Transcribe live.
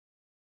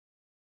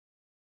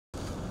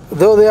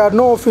Though there are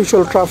no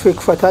official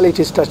traffic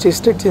fatality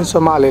statistics in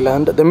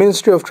Somaliland, the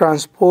Ministry of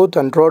Transport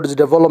and Roads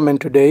Development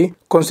today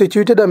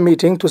constituted a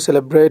meeting to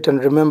celebrate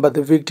and remember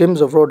the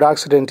victims of road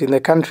accidents in the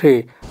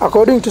country.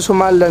 According to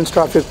Somaliland's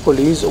traffic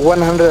police,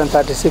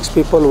 136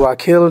 people were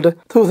killed,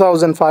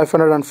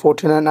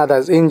 2,549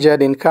 others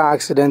injured in car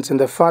accidents in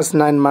the first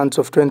 9 months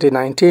of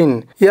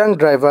 2019. Young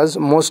drivers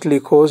mostly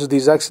caused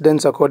these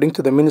accidents according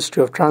to the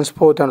Ministry of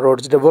Transport and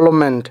Roads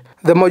Development.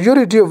 The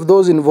majority of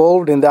those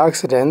involved in the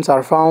accidents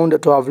are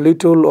found to have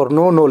little or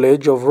no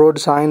knowledge of road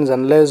signs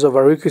and less of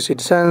a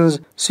requisite sense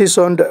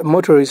seasoned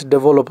motorists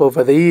develop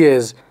over the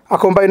years. A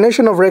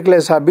combination of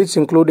reckless habits,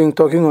 including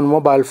talking on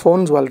mobile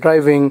phones while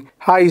driving,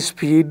 high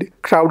speed,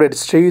 crowded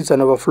streets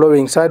and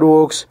overflowing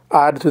sidewalks,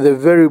 add to the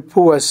very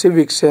poor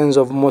civic sense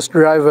of most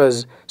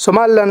drivers.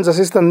 Somaliland's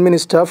Assistant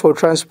Minister for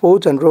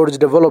Transport and Roads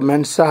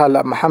Development,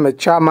 Sahal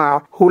Mohammed,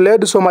 who led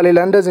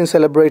Somalilanders in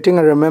celebrating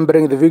and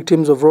remembering the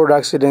victims of road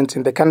accidents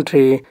in the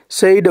country,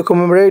 said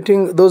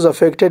commemorating those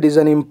affected is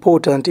an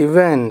important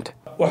event.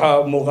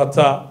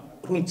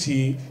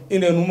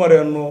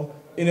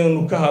 We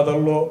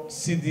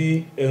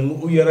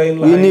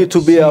need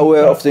to be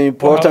aware of the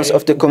importance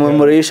of the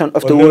commemoration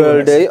of the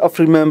World Day of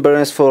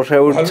Remembrance for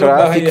road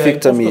traffic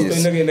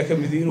victims.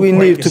 We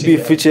need to be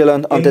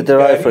vigilant on the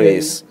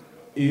drivers.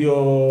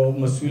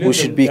 We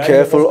should be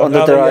careful on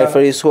the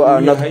drivers who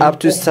are not up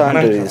to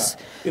standards.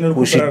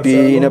 We should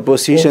be in a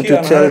position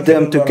to tell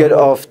them to get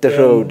off the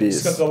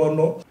roads.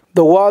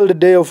 The World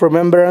Day of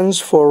Remembrance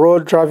for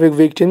road traffic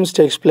victims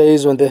takes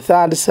place on the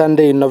third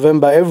Sunday in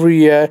November every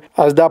year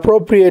as the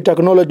appropriate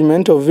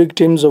acknowledgement of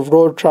victims of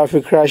road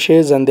traffic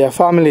crashes and their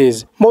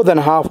families. More than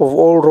half of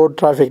all road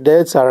traffic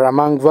deaths are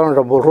among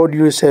vulnerable road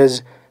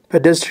users,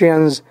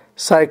 pedestrians,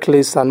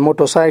 cyclists and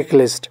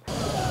motorcyclists.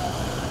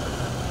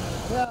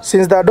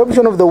 Since the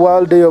adoption of the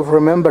World Day of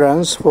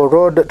Remembrance for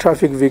road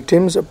traffic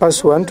victims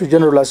pursuant to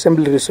General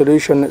Assembly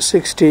Resolution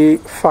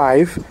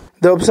 65,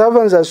 the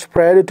observance has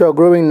spread to a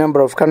growing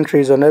number of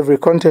countries on every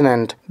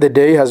continent. The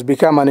day has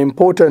become an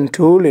important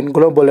tool in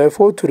global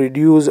effort to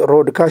reduce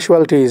road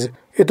casualties.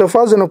 It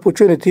offers an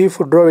opportunity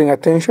for drawing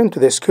attention to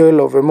the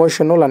scale of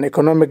emotional and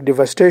economic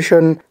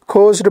devastation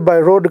caused by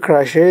road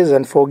crashes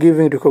and for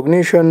giving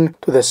recognition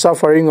to the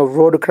suffering of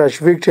road crash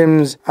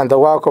victims and the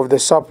work of the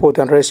support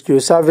and rescue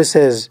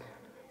services.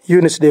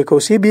 Yunis Dekow,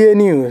 CBA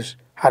News,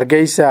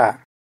 Hargeysa.